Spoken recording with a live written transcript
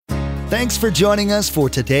Thanks for joining us for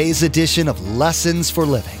today's edition of Lessons for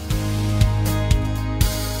Living.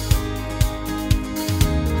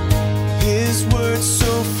 His word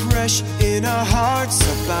so fresh in our hearts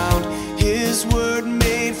abound. His word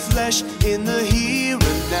made flesh in the here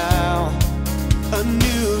and now. A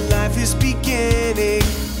new life is beginning.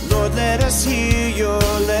 Lord, let us hear your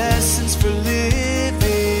lessons for living.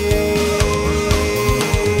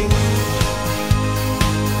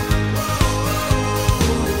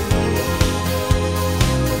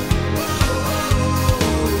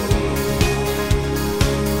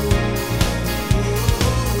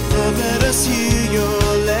 Lord, let us hear your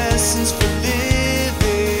lessons for living.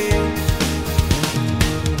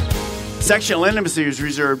 Sexual intimacy is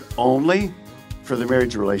reserved only for the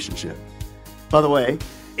marriage relationship. By the way,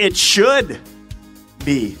 it should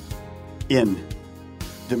be in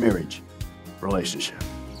the marriage relationship.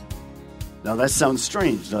 Now that sounds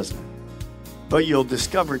strange, doesn't it? But you'll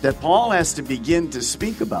discover that Paul has to begin to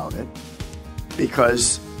speak about it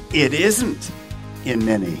because it isn't in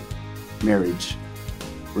many marriage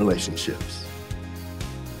relationships.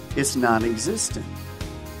 It's non-existent.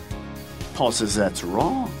 Paul says that's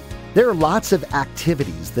wrong. There are lots of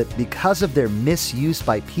activities that, because of their misuse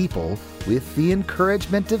by people with the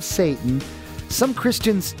encouragement of Satan, some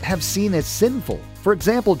Christians have seen as sinful. For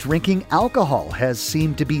example, drinking alcohol has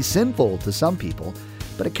seemed to be sinful to some people,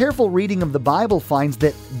 but a careful reading of the Bible finds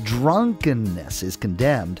that drunkenness is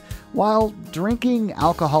condemned, while drinking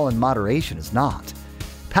alcohol in moderation is not.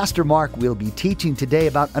 Pastor Mark will be teaching today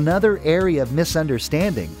about another area of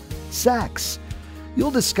misunderstanding, sex. You'll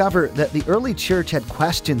discover that the early church had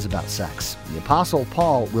questions about sex. The Apostle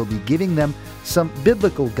Paul will be giving them some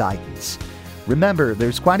biblical guidance. Remember,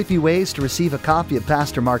 there's quite a few ways to receive a copy of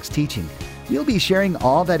Pastor Mark's teaching. We'll be sharing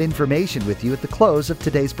all that information with you at the close of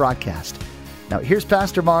today's broadcast. Now, here's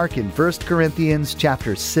Pastor Mark in 1 Corinthians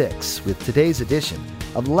chapter 6 with today's edition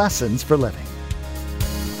of Lessons for Living.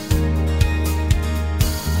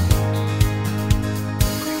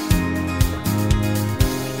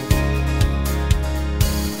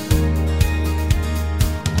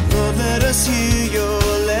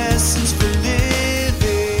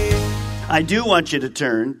 I do want you to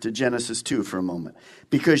turn to Genesis 2 for a moment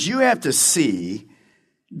because you have to see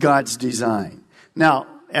God's design. Now,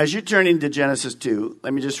 as you're turning to Genesis 2,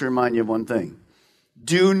 let me just remind you of one thing.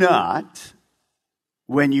 Do not,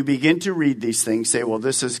 when you begin to read these things, say, well,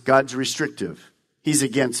 this is God's restrictive. He's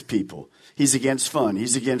against people. He's against fun.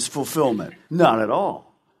 He's against fulfillment. Not at all.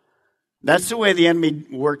 That's the way the enemy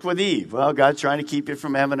worked with Eve. Well, God's trying to keep you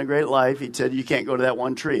from having a great life. He said, you can't go to that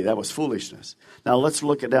one tree. That was foolishness. Now, let's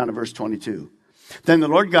look it down to verse 22. Then the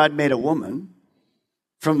Lord God made a woman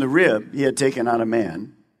from the rib he had taken out of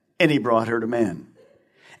man, and he brought her to man.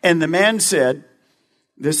 And the man said,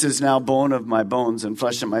 this is now bone of my bones and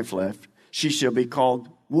flesh of my flesh. She shall be called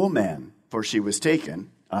woman, for she was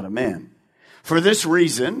taken out of man. For this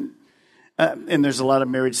reason... and there's a lot of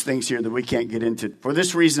marriage things here that we can't get into. For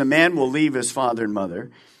this reason, a man will leave his father and mother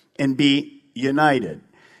and be united.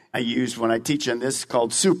 I use, when I teach on this,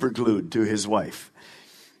 called superglued to his wife.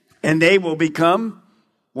 And they will become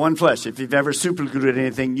one flesh. If you've ever superglued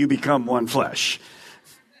anything, you become one flesh.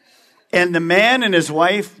 And the man and his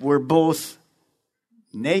wife were both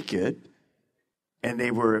naked, and they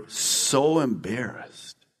were so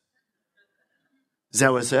embarrassed. Is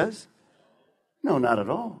that what it says? No, not at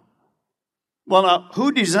all. Well, now,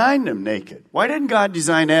 who designed them naked? Why didn't God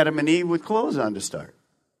design Adam and Eve with clothes on to start?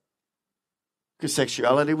 Because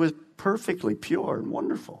sexuality was perfectly pure and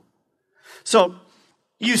wonderful. So,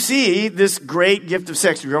 you see this great gift of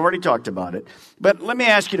sex. We've already talked about it. But let me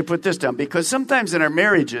ask you to put this down, because sometimes in our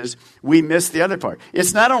marriages, we miss the other part.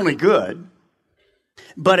 It's not only good,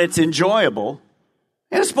 but it's enjoyable,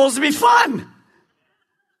 and it's supposed to be fun.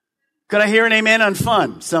 Could I hear an amen on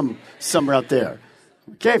fun? Some are out there.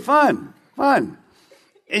 Okay, fun.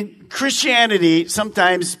 And Christianity,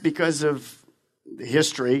 sometimes because of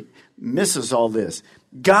history, misses all this.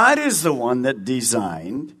 God is the one that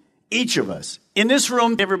designed each of us. In this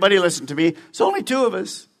room, everybody listen to me, it's only two of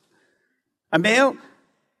us. A male,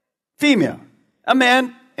 female, a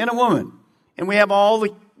man, and a woman. And we have all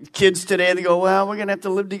the kids today that go, well, we're going to have to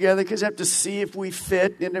live together because I have to see if we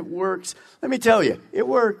fit and it works. Let me tell you, it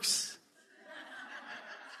works.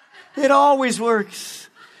 It always works.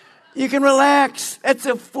 You can relax. That's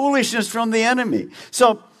a foolishness from the enemy.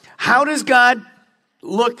 So how does God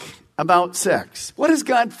look about sex? What does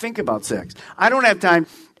God think about sex? I don't have time,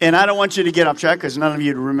 and I don't want you to get off track because none of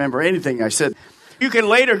you remember anything I said. You can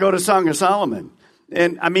later go to Song of Solomon.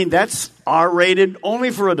 And, I mean, that's R-rated only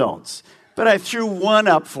for adults. But I threw one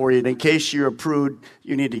up for you in case you're a prude.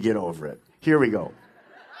 You need to get over it. Here we go.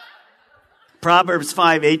 Proverbs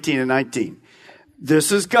 5:18 and 19.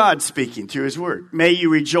 This is God speaking through his word. May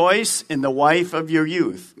you rejoice in the wife of your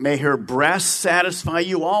youth. May her breasts satisfy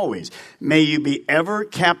you always. May you be ever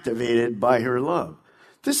captivated by her love.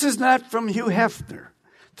 This is not from Hugh Hefner.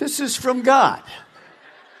 This is from God.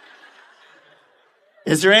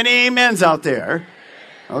 Is there any amens out there?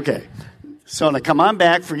 Okay. So now come on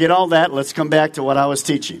back. Forget all that. Let's come back to what I was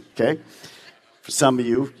teaching. Okay. For some of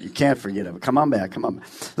you, you can't forget it. Come on back. Come on.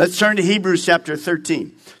 Let's turn to Hebrews chapter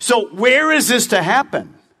 13. So where is this to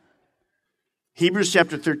happen? Hebrews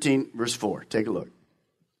chapter 13, verse 4. Take a look.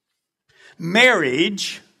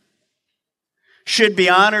 Marriage should be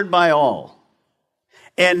honored by all.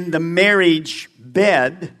 And the marriage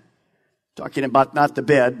bed, talking about not the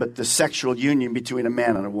bed, but the sexual union between a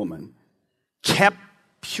man and a woman, kept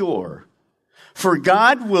pure. For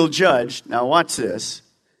God will judge, now watch this.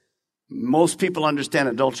 Most people understand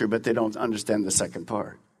adultery, but they don't understand the second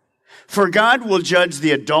part. For God will judge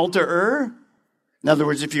the adulterer. In other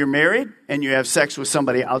words, if you're married and you have sex with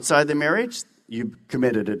somebody outside the marriage, you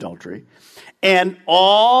committed adultery. And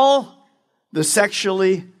all the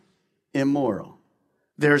sexually immoral.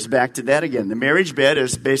 There's back to that again. The marriage bed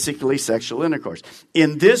is basically sexual intercourse.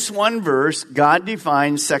 In this one verse, God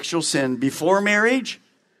defines sexual sin before marriage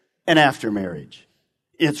and after marriage.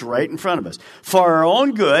 It's right in front of us. For our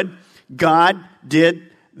own good, God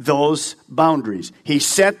did those boundaries. He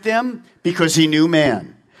set them because he knew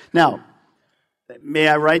man. Now, may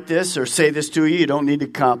I write this or say this to you? You don't need to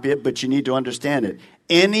copy it, but you need to understand it.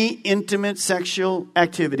 Any intimate sexual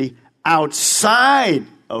activity outside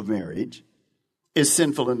of marriage is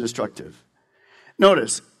sinful and destructive.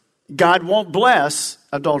 Notice, God won't bless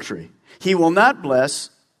adultery. He will not bless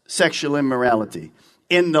sexual immorality.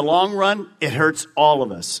 In the long run, it hurts all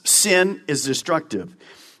of us. Sin is destructive.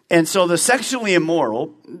 And so the sexually immoral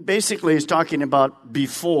basically is talking about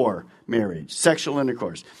before marriage, sexual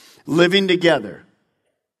intercourse. Living together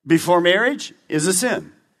before marriage is a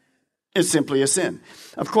sin. It's simply a sin.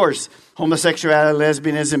 Of course, homosexuality,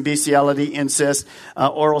 lesbianism, bestiality, incest,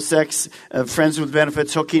 oral sex, friends with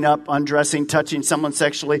benefits, hooking up, undressing, touching someone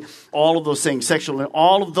sexually, all of those things,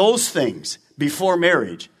 all of those things before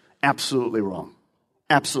marriage, absolutely wrong.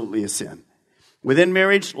 Absolutely a sin. Within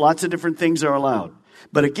marriage, lots of different things are allowed.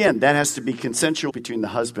 But again, that has to be consensual between the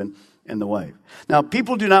husband and the wife. Now,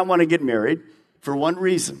 people do not want to get married for one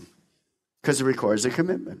reason, because it requires a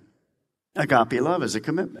commitment. Agape love is a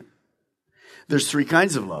commitment. There's three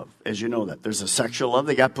kinds of love, as you know that. There's a sexual love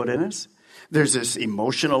that God put in us. There's this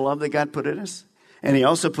emotional love that God put in us. And he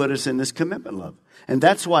also put us in this commitment love. And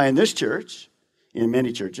that's why in this church, in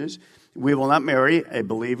many churches, we will not marry a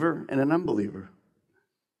believer and an unbeliever.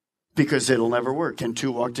 Because it'll never work. Can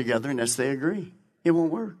two walk together unless they agree? It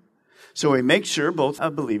won't work. So we make sure both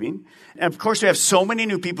are believing. And of course, we have so many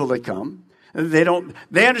new people that come. They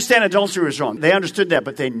understand adultery is wrong. They understood that,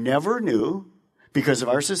 but they never knew, because of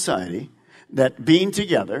our society, that being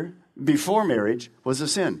together before marriage was a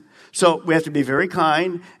sin. So we have to be very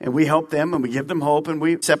kind, and we help them, and we give them hope, and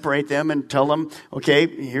we separate them and tell them, okay,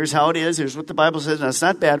 here's how it is. Here's what the Bible says, and it's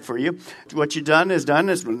not bad for you. What you've done is done.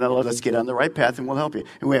 Now let's get on the right path, and we'll help you.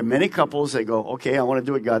 And we have many couples that go, okay, I want to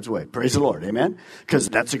do it God's way. Praise the Lord, amen? Because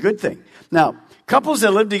that's a good thing. Now, couples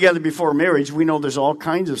that live together before marriage, we know there's all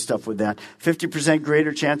kinds of stuff with that. 50%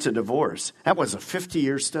 greater chance of divorce. That was a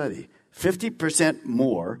 50-year study. 50%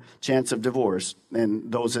 more chance of divorce than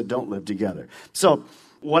those that don't live together. So,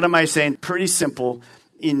 what am I saying? Pretty simple.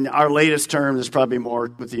 In our latest term, there's probably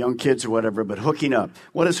more with the young kids or whatever, but hooking up.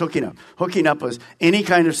 What is hooking up? Hooking up was any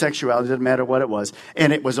kind of sexuality, doesn't matter what it was,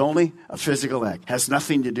 and it was only a physical act. Has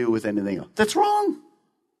nothing to do with anything else. That's wrong.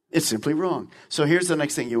 It's simply wrong. So here's the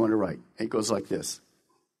next thing you want to write. It goes like this.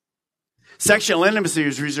 Sexual intimacy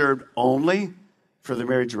is reserved only for the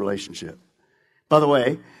marriage relationship. By the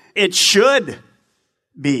way, it should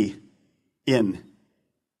be in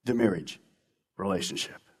the marriage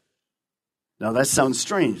relationship. Now that sounds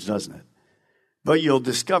strange, doesn't it? But you'll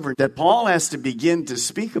discover that Paul has to begin to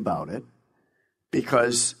speak about it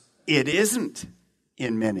because it isn't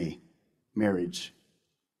in many marriage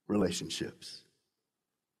relationships.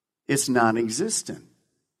 It's non-existent.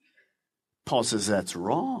 Paul says that's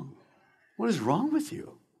wrong. What is wrong with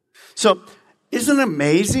you? So, isn't it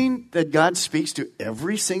amazing that God speaks to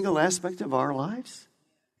every single aspect of our lives?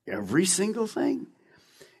 Every single thing.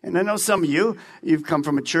 And I know some of you've come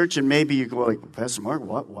from a church and maybe you go like, Pastor Mark,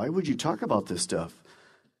 why would you talk about this stuff?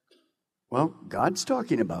 Well, God's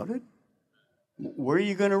talking about it. Where are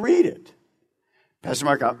you going to read it? Pastor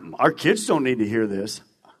Mark, our kids don't need to hear this.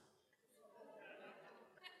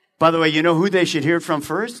 By the way, you know who they should hear it from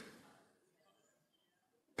first?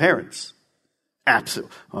 Parents.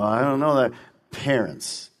 Absolutely. Well, I don't know that.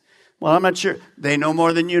 Parents. Well, I'm not sure. They know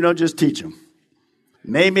more than you know, just teach them.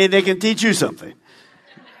 Maybe they can teach you something.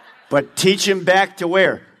 But teach them back to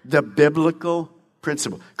where? The biblical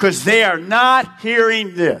principle. Because they are not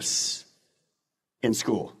hearing this in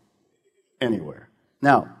school anywhere.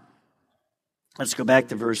 Now, let's go back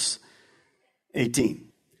to verse 18.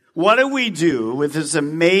 What do we do with this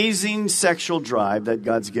amazing sexual drive that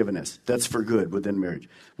God's given us? That's for good within marriage.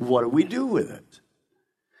 What do we do with it?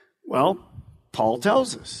 Well, Paul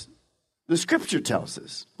tells us. The scripture tells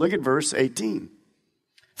us. Look at verse 18.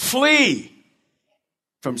 Flee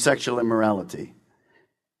from sexual immorality.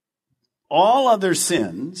 All other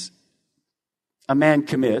sins a man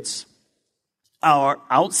commits are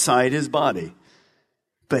outside his body,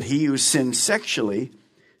 but he who sins sexually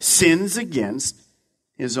sins against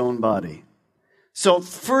his own body. So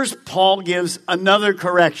first, Paul gives another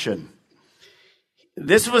correction.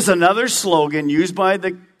 This was another slogan used by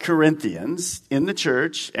the Corinthians in the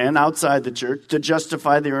church and outside the church to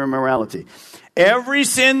justify their immorality. Every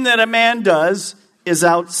sin that a man does is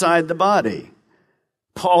outside the body.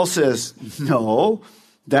 Paul says, no,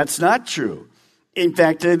 that's not true. In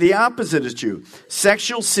fact, the opposite is true.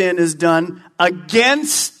 Sexual sin is done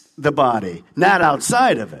against the body, not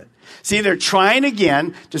outside of it. See, they're trying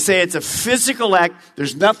again to say it's a physical act.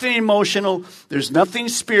 There's nothing emotional. There's nothing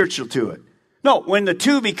spiritual to it. No, when the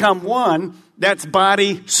two become one, that's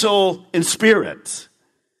body, soul, and spirit.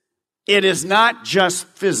 It is not just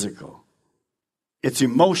physical. It's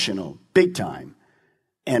emotional, big time,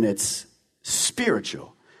 and it's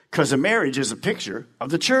spiritual. Because a marriage is a picture of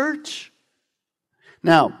the church.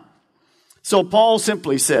 Now, so Paul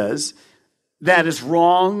simply says, that is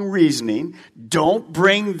wrong reasoning. Don't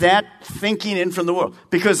bring that thinking in from the world,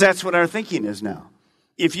 because that's what our thinking is now.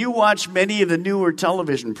 If you watch many of the newer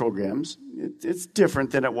television programs, it's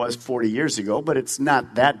different than it was 40 years ago, but it's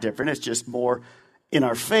not that different. It's just more in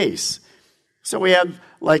our face. So we have,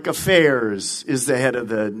 like, Affairs is the head of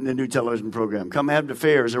the new television program. Come have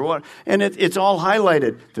affairs or what. And it's all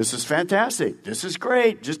highlighted. This is fantastic. This is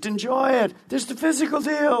great. Just enjoy it. This is the physical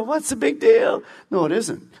deal. What's the big deal? No, it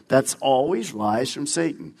isn't. That's always lies from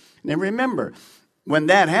Satan. And remember, when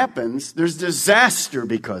that happens, there's disaster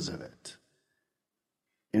because of it.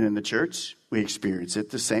 And in the church, we experience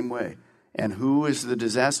it the same way. And who is the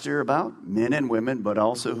disaster about? Men and women, but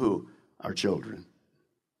also who? Our children.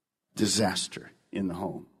 Disaster in the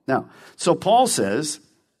home. Now, so Paul says,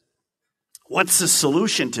 what's the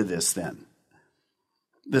solution to this then?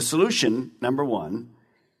 The solution, number one,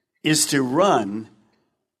 is to run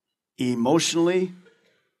emotionally,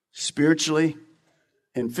 spiritually,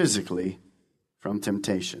 and physically from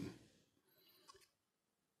temptation.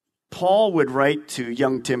 Paul would write to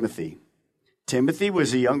young Timothy. Timothy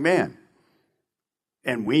was a young man.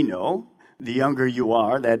 And we know, the younger you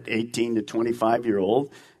are, that 18 to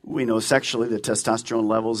 25-year-old, we know sexually the testosterone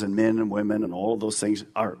levels in men and women and all of those things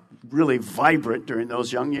are really vibrant during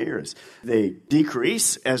those young years. They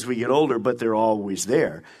decrease as we get older, but they're always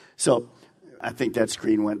there. So I think that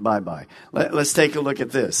screen went bye-bye. Let's take a look at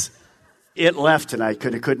this. It left and I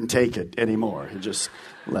couldn't take it anymore. It just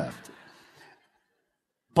left.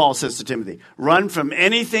 Paul says to Timothy, run from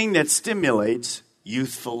anything that stimulates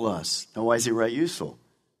youthful lust. Now, why does he write youthful?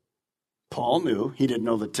 Paul knew. He didn't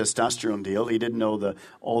know the testosterone deal. He didn't know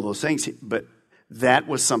all those things. But that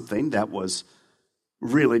was something that was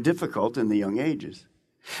really difficult in the young ages.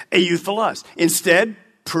 A youthful lust. Instead,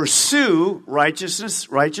 pursue righteousness,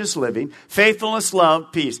 righteous living, faithfulness,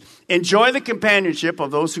 love, peace. Enjoy the companionship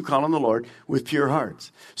of those who call on the Lord with pure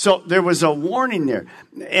hearts. So there was a warning there.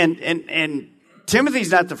 And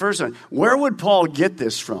Timothy's not the first one. Where would Paul get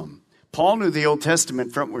this from? Paul knew the Old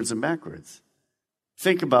Testament frontwards and backwards.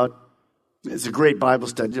 Think about, it's a great Bible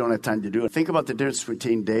study. You don't have time to do it. Think about the difference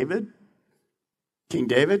between King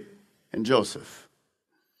David, and Joseph.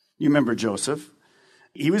 You remember Joseph.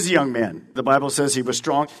 He was a young man. The Bible says he was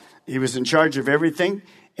strong. He was in charge of everything.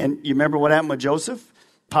 And you remember what happened with Joseph?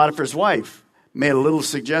 Potiphar's wife made a little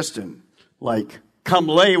suggestion, like, come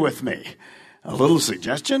lay with me. A little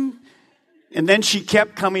suggestion? And then she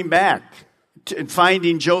kept coming back and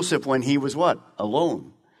finding Joseph when he was what?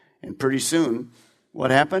 Alone. And pretty soon,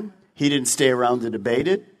 what happened? He didn't stay around to debate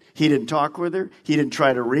it. He didn't talk with her. He didn't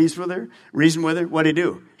try to reason with her. What did he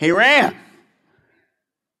do? He ran.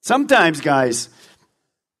 Sometimes, guys,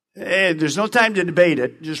 there's no time to debate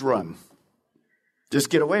it. Just run. Just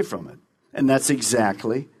get away from it. And that's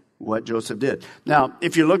exactly what Joseph did. Now,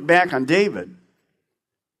 if you look back on David,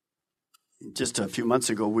 just a few months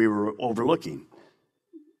ago, we were overlooking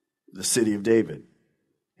the city of David.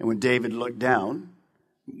 And when David looked down,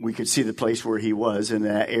 we could see the place where he was in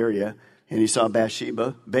that area, and he saw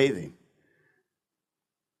Bathsheba bathing.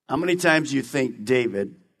 How many times do you think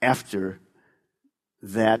David, after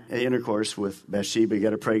that intercourse with Bathsheba,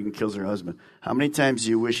 got her pregnant, kills her husband, how many times do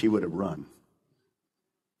you wish he would have run?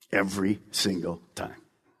 Every single time.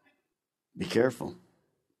 Be careful.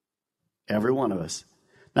 Every one of us.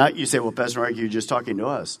 Now, you say, well, Pastor Mark, you're just talking to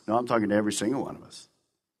us. No, I'm talking to every single one of us.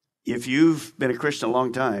 If you've been a Christian a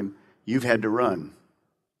long time, you've had to run.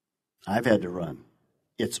 I've had to run.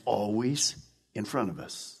 It's always in front of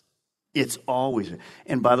us. It's always.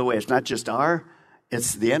 And by the way, it's not just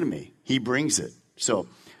it's the enemy. He brings it. So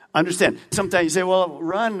understand. Sometimes you say, well,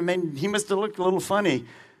 run. I mean, he must have looked a little funny.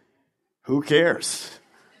 Who cares?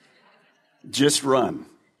 Just run.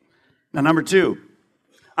 Now, number two,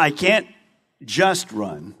 I can't just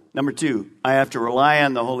run. Number two, I have to rely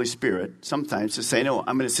on the Holy Spirit sometimes to say, no,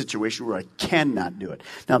 I'm in a situation where I cannot do it.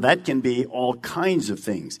 Now, that can be all kinds of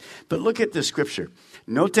things. But look at the scripture.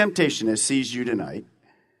 No temptation has seized you tonight,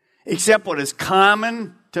 except what is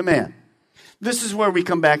common to man. This is where we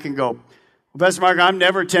come back and go, well, Pastor Mark, I'm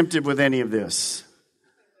never tempted with any of this.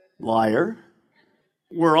 Liar.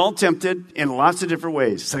 We're all tempted in lots of different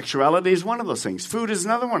ways. Sexuality is one of those things. Food is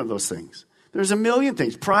another one of those things. There's a million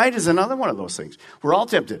things. Pride is another one of those things. We're all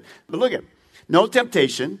tempted. But look at, no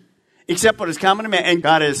temptation except what is common to man. And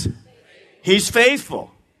God He's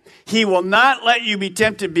faithful. He will not let you be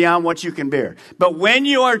tempted beyond what you can bear. But when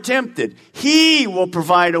you are tempted, He will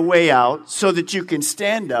provide a way out so that you can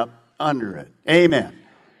stand up under it. Amen.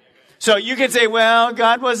 So you can say, well,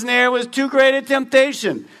 God wasn't there. It was too great a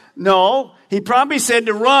temptation. No, He probably said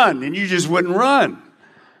to run, and you just wouldn't run.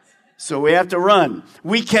 So we have to run.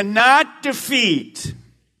 We cannot defeat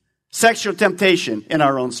sexual temptation in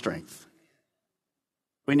our own strength.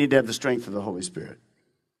 We need to have the strength of the Holy Spirit.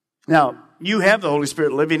 Now, you have the Holy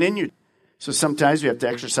Spirit living in you. So sometimes we have to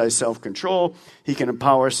exercise self-control. He can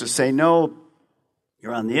empower us to say no.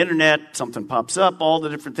 You're on the internet, something pops up, all the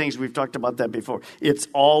different things. We've talked about that before. It's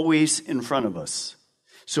always in front of us.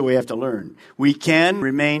 So we have to learn. We can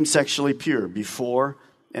remain sexually pure before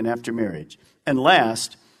and after marriage. And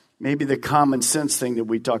last, maybe the common sense thing that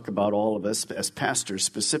we talk about, all of us as pastors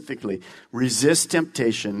specifically, resist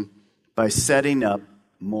temptation by setting up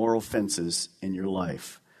moral fences in your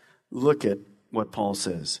life. Look at what Paul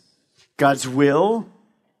says. God's will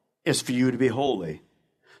is for you to be holy.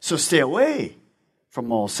 So stay away from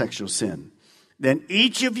all sexual sin. Then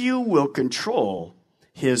each of you will control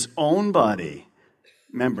his own body.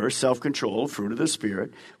 Remember, self-control, fruit of the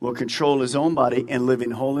Spirit, will control his own body and live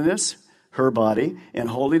in holiness, her body, in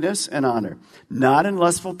holiness and honor, not in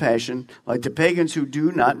lustful passion like the pagans who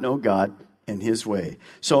do not know God and his way.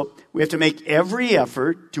 So we have to make every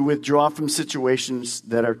effort to withdraw from situations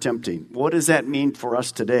that are tempting. What does that mean for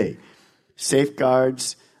us today?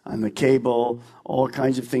 Safeguards on the cable, all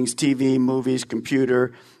kinds of things, TV, movies,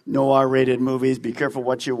 computer, no R-rated movies. Be careful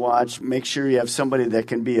what you watch. Make sure you have somebody that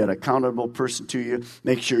can be an accountable person to you.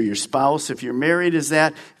 Make sure your spouse, if you're married, is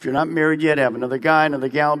that. If you're not married yet, have another guy, another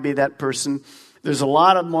gal, be that person. There's a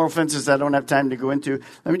lot of moral offenses I don't have time to go into.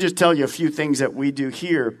 Let me just tell you a few things that we do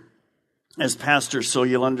here as pastors so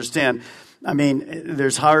you'll understand. I mean,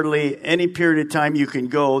 there's hardly any period of time you can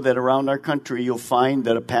go that around our country you'll find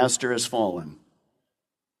that a pastor has fallen.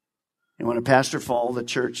 And when a pastor falls, the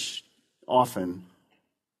church often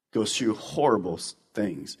goes through horrible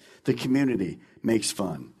things. The community makes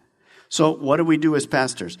fun. So what do we do as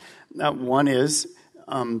pastors? One is,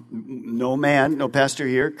 no pastor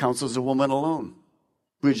here counsels a woman alone.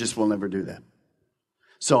 We just will never do that.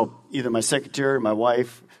 So either my secretary, my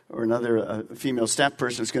wife, or another female staff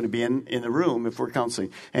person is going to be in the room if we're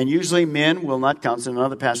counseling. And usually men will not counsel, and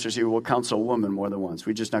other pastors here will counsel a woman more than once.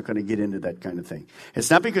 We're just not going to get into that kind of thing.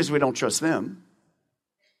 It's not because we don't trust them.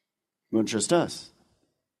 We don't trust us.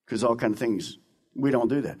 Because all kind of things, we don't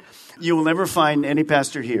do that. You will never find any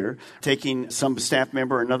pastor here taking some staff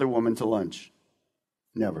member or another woman to lunch.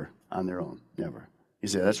 Never. On their own. Never. You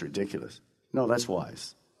say, that's ridiculous. No, that's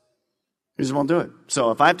wise. We just won't do it.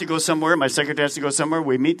 So if I have to go somewhere, my secretary has to go somewhere,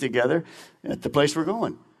 we meet together at the place we're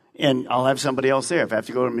going. And I'll have somebody else there. If I have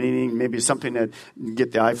to go to a meeting, maybe something to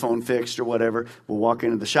get the iPhone fixed or whatever, we'll walk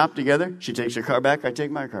into the shop together. She takes her car back, I take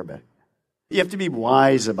my car back. You have to be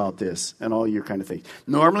wise about this and all your kind of things.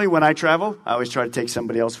 Normally, when I travel, I always try to take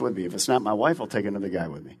somebody else with me. If it's not my wife, I'll take another guy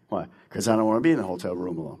with me. Why? Because I don't want to be in the hotel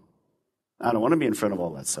room alone. I don't want to be in front of all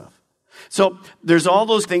that stuff. So there's all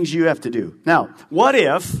those things you have to do. Now, what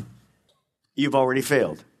if you've already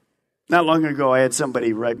failed? Not long ago, I had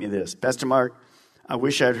somebody write me this. Pastor Mark, I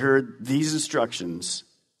wish I'd heard these instructions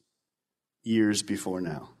years before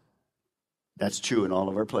now. That's true in all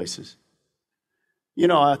of our places. You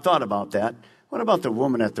know, I thought about that. What about the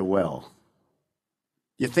woman at the well?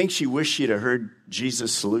 You think she wished she'd have heard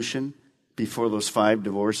Jesus' solution before those 5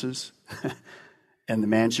 divorces and the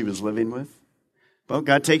man she was living with? Well,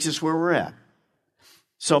 God takes us where we're at.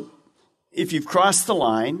 So if you've crossed the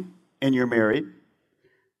line and you're married,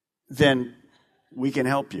 then we can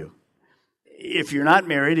help you. If you're not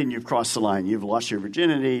married and you've crossed the line, you've lost your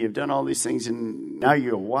virginity, you've done all these things, and now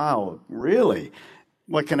you go, wow, really?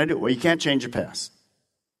 What can I do? Well, you can't change the past.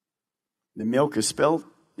 The milk is spilled.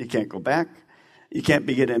 You can't go back. You can't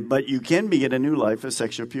begin, but you can begin a new life of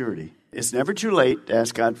sexual purity. It's never too late to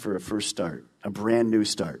ask God for a first start, a brand new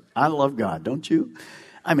start. I love God, don't you?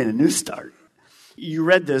 I mean, a new start. You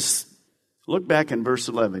read this. Look back in verse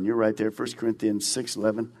 11. You're right there, 1 Corinthians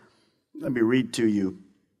 6:11. Let me read to you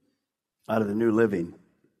out of the New Living.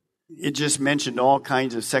 It just mentioned all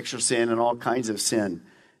kinds of sexual sin and all kinds of sin.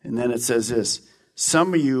 And then it says this,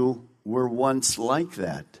 some of you were once like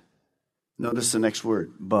that. Notice the next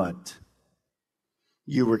word, but.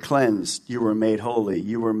 You were cleansed, you were made holy,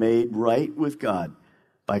 you were made right with God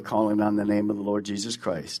by calling on the name of the Lord Jesus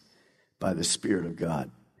Christ, by the Spirit of God.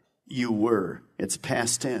 You were. It's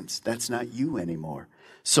past tense. That's not you anymore.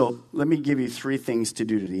 So let me give you 3 things to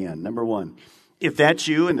do to the end. Number 1, if that's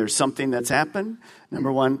you and there's something that's happened,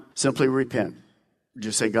 number 1, simply repent.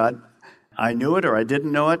 Just say, God, I knew it or I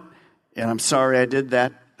didn't know it, and I'm sorry I did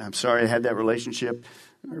that. I'm sorry I had that relationship,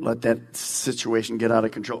 or let that situation get out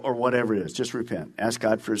of control, or whatever it is. Just repent. Ask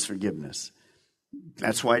God for his forgiveness.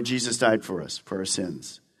 That's why Jesus died for us, for our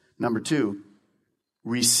sins. Number 2,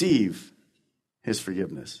 receive his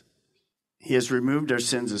forgiveness. He has removed our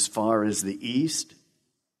sins as far as the east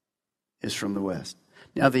is from the west.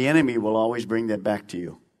 Now, the enemy will always bring that back to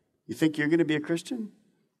you. You think you're going to be a Christian?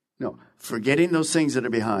 No. Forgetting those things that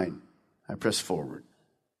are behind, I press forward.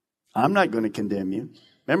 I'm not going to condemn you.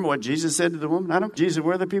 Remember what Jesus said to the woman? Jesus,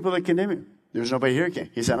 where are the people that condemn you? There's nobody here.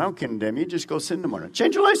 He said, I don't condemn you. Just go sin tomorrow.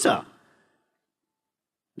 Change your lifestyle.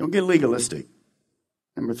 Don't get legalistic.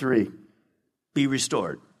 Number 3, be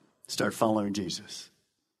restored. Start following Jesus.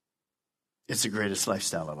 It's the greatest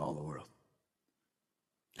lifestyle in all the world.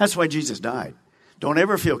 That's why Jesus died. Don't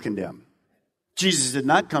ever feel condemned. Jesus did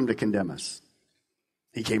not come to condemn us.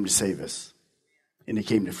 He came to save us. And he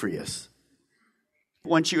came to free us.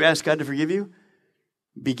 Once you ask God to forgive you,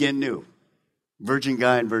 begin new. Virgin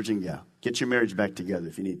guy and virgin gal. Get your marriage back together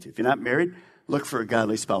if you need to. If you're not married, look for a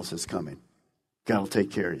godly spouse that's coming. God will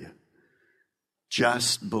take care of you.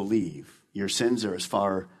 Just believe. Your sins are as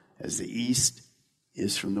far as the east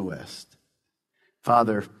is from the west.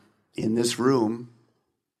 Father, in this room,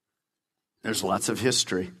 there's lots of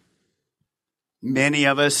history. Many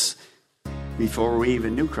of us, before we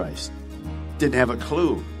even knew Christ, didn't have a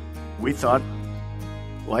clue. We thought,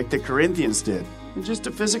 like the Corinthians did, it's just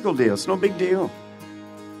a physical deal. It's no big deal.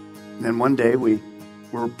 And then one day we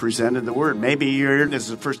were presented the word. Maybe this is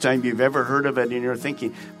the first time you've ever heard of it and you're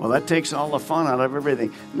thinking, well, that takes all the fun out of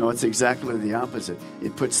everything. No, it's exactly the opposite.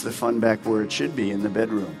 It puts the fun back where it should be, in the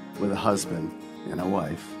bedroom with a husband and a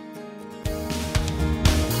wife.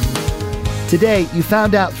 Today, you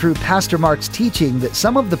found out through Pastor Mark's teaching that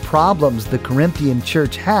some of the problems the Corinthian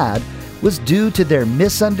church had was due to their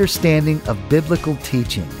misunderstanding of biblical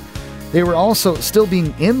teaching. They were also still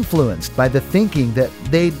being influenced by the thinking that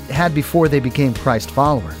they had before they became Christ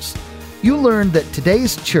followers. You learned that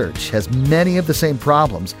today's church has many of the same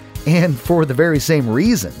problems, and for the very same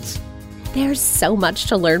reasons. There's so much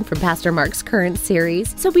to learn from Pastor Mark's current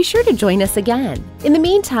series, so be sure to join us again. In the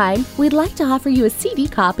meantime, we'd like to offer you a CD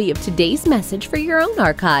copy of today's message for your own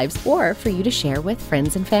archives or for you to share with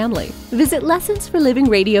friends and family. Visit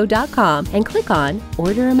lessonsforlivingradio.com and click on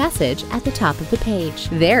Order a Message at the top of the page.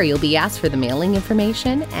 There you'll be asked for the mailing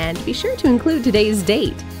information, and be sure to include today's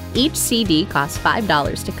date. Each CD costs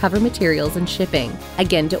 $5 to cover materials and shipping.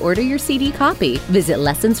 Again, to order your CD copy, visit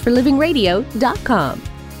lessonsforlivingradio.com.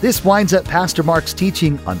 This winds up Pastor Mark's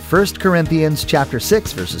teaching on 1 Corinthians chapter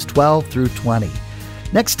 6, verses 12 through 20.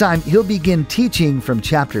 Next time, he'll begin teaching from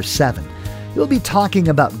chapter 7. He'll be talking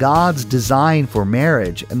about God's design for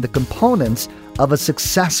marriage and the components of a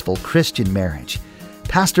successful Christian marriage.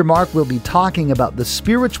 Pastor Mark will be talking about the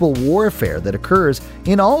spiritual warfare that occurs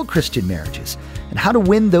in all Christian marriages and how to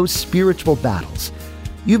win those spiritual battles.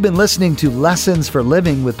 You've been listening to Lessons for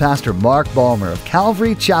Living with Pastor Mark Balmer of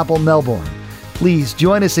Calvary Chapel, Melbourne. Please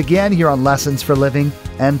join us again here on Lessons for Living,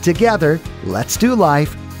 and together, let's do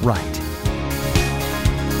life right.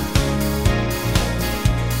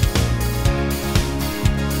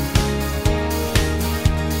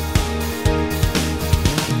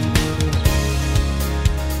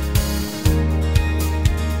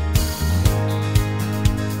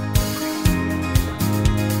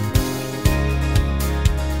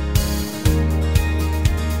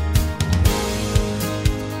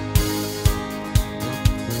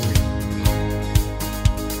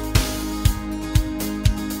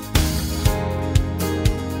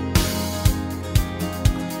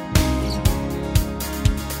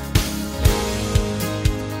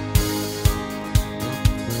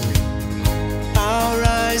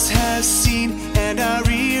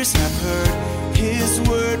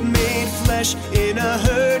 flesh in a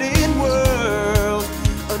hurry.